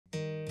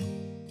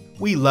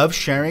We love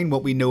sharing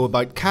what we know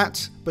about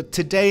cats, but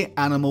today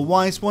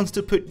AnimalWised wants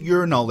to put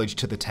your knowledge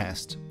to the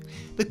test.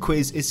 The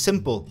quiz is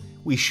simple.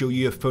 We show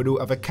you a photo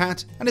of a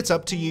cat and it's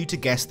up to you to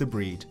guess the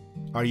breed.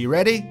 Are you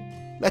ready?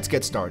 Let's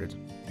get started.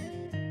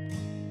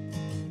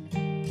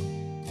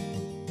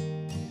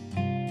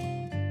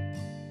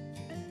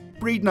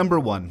 Breed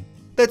number 1.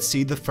 Let's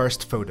see the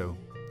first photo.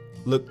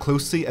 Look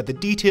closely at the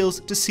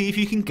details to see if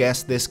you can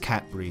guess this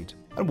cat breed.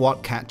 And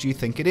what cat do you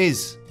think it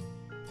is?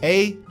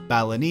 A.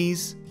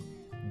 Balinese,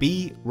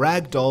 B.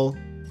 Ragdoll,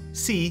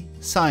 C.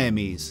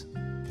 Siamese.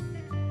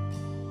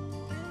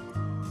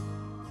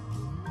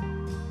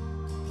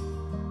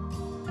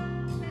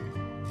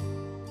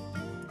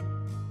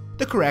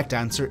 The correct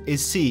answer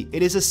is C.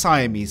 It is a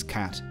Siamese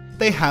cat.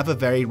 They have a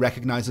very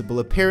recognizable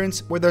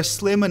appearance where their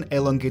slim and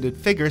elongated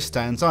figure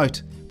stands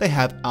out. They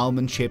have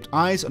almond-shaped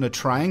eyes on a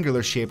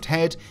triangular-shaped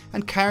head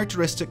and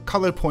characteristic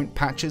colour point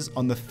patches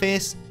on the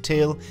face,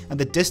 tail and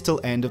the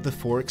distal end of the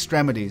four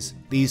extremities.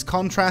 These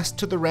contrast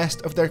to the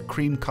rest of their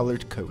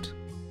cream-coloured coat.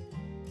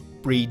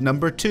 Breed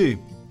number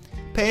 2.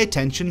 Pay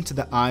attention to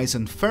the eyes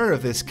and fur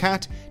of this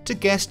cat to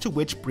guess to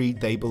which breed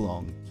they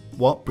belong.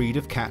 What breed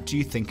of cat do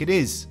you think it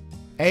is?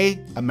 A.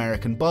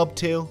 American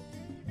Bobtail,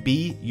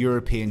 B.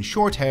 European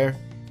Shorthair,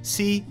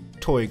 C.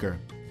 Toiger.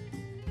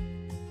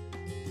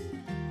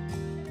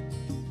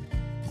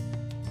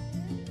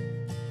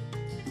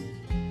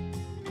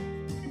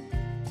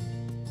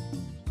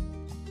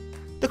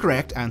 The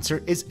correct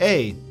answer is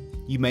A.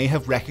 You may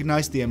have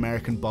recognised the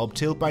American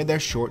Bobtail by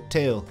their short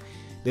tail.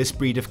 This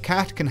breed of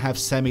cat can have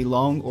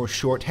semi-long or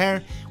short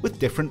hair with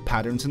different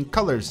patterns and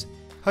colours.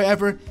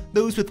 However,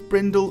 those with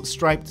brindle,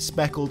 striped,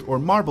 speckled or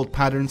marbled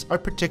patterns are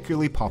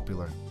particularly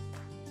popular.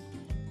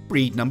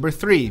 Breed number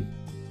 3.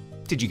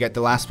 Did you get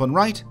the last one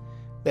right?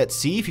 Let's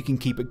see if you can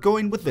keep it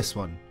going with this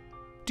one.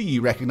 Do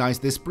you recognise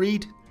this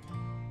breed?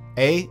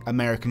 A.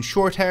 American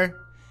Shorthair,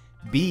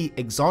 B.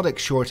 Exotic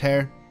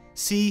Shorthair,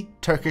 C.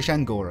 Turkish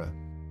Angora.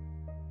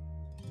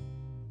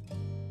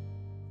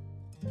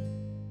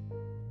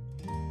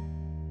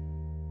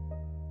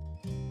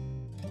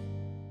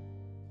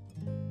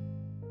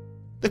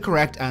 The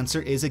correct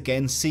answer is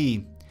again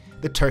C.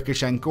 The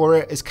Turkish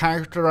Angora is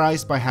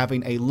characterised by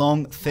having a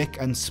long, thick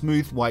and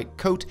smooth white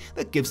coat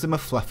that gives them a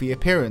fluffy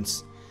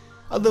appearance.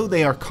 Although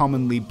they are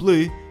commonly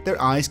blue, their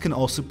eyes can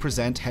also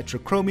present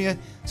heterochromia,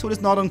 so it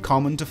is not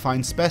uncommon to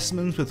find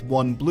specimens with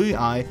one blue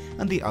eye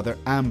and the other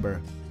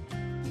amber.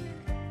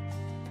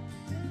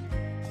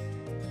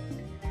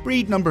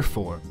 Breed number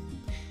 4.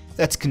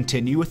 Let's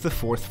continue with the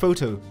fourth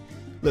photo.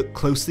 Look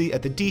closely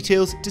at the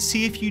details to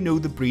see if you know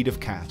the breed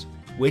of cat.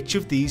 Which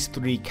of these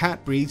 3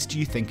 cat breeds do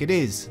you think it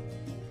is?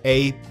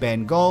 A.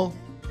 Bengal,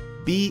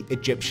 B.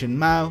 Egyptian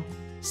Mau,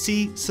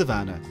 C.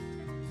 Savannah.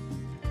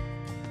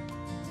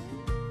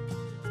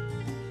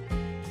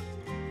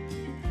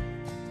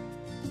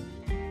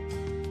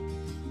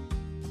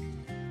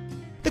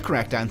 The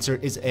correct answer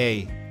is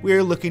A. We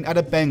are looking at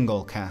a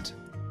Bengal cat.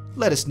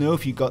 Let us know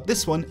if you got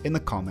this one in the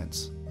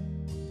comments.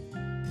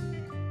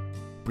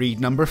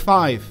 Breed number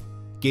 5.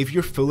 Give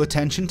your full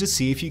attention to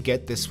see if you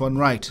get this one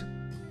right.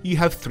 You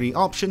have 3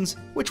 options.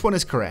 Which one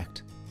is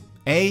correct?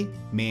 A.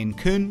 Maine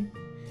Coon,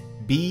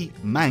 B.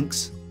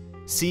 Manx,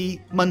 C.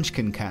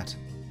 Munchkin cat.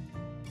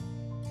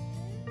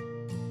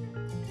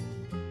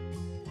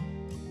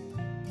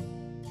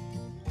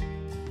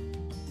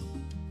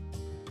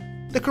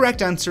 The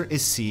correct answer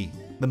is C.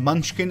 The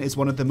Munchkin is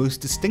one of the most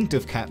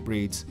distinctive cat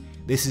breeds.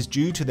 This is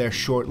due to their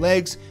short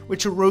legs,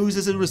 which arose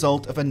as a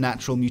result of a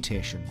natural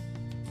mutation.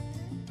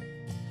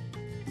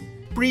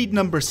 Breed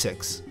number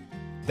 6.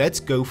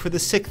 Let's go for the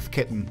 6th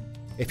kitten.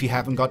 If you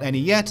haven't got any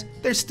yet,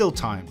 there's still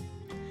time.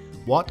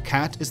 What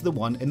cat is the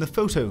one in the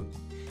photo?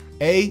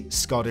 A.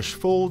 Scottish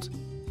Fold,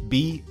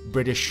 B.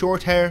 British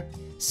Shorthair,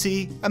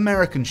 C.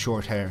 American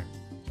Shorthair.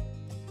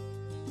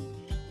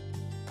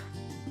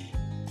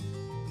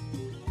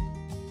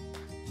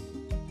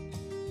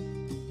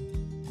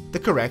 The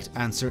correct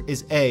answer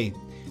is A.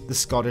 The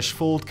Scottish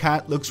Fold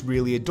cat looks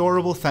really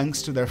adorable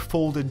thanks to their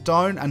folded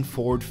down and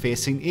forward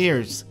facing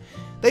ears.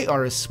 They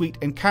are as sweet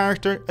in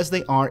character as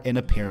they are in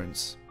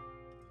appearance.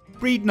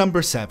 Breed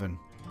number 7.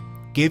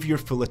 Give your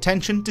full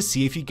attention to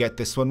see if you get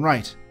this one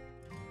right.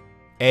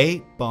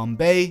 A.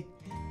 Bombay,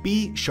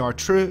 B.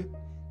 Chartreux,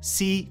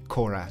 C.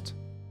 Korat.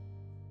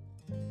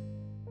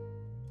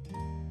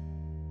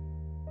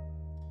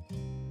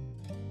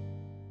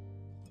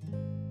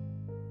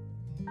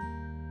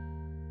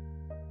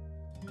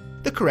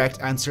 The correct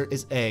answer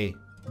is A.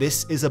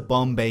 This is a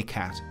Bombay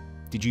cat.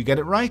 Did you get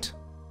it right?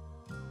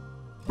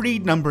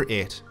 Breed number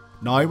 8.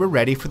 Now we're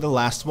ready for the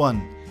last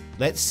one.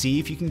 Let's see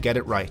if you can get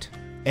it right.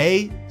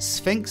 A.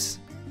 Sphinx,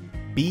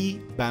 B.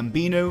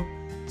 Bambino,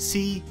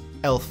 C.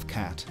 Elf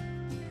cat.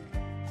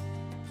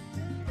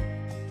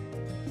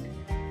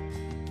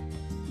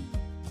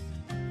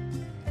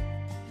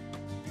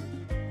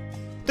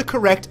 The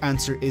correct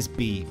answer is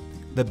B.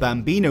 The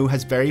Bambino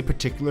has very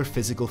particular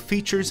physical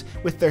features,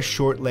 with their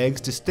short legs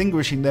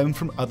distinguishing them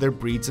from other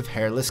breeds of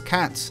hairless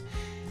cats.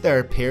 Their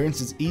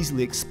appearance is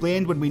easily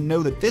explained when we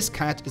know that this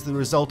cat is the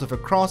result of a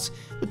cross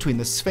between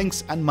the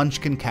Sphynx and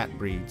Munchkin cat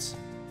breeds.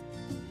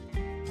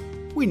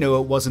 We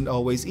know it wasn't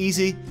always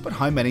easy, but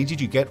how many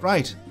did you get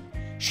right?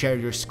 Share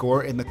your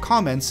score in the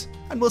comments,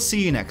 and we'll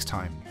see you next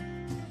time.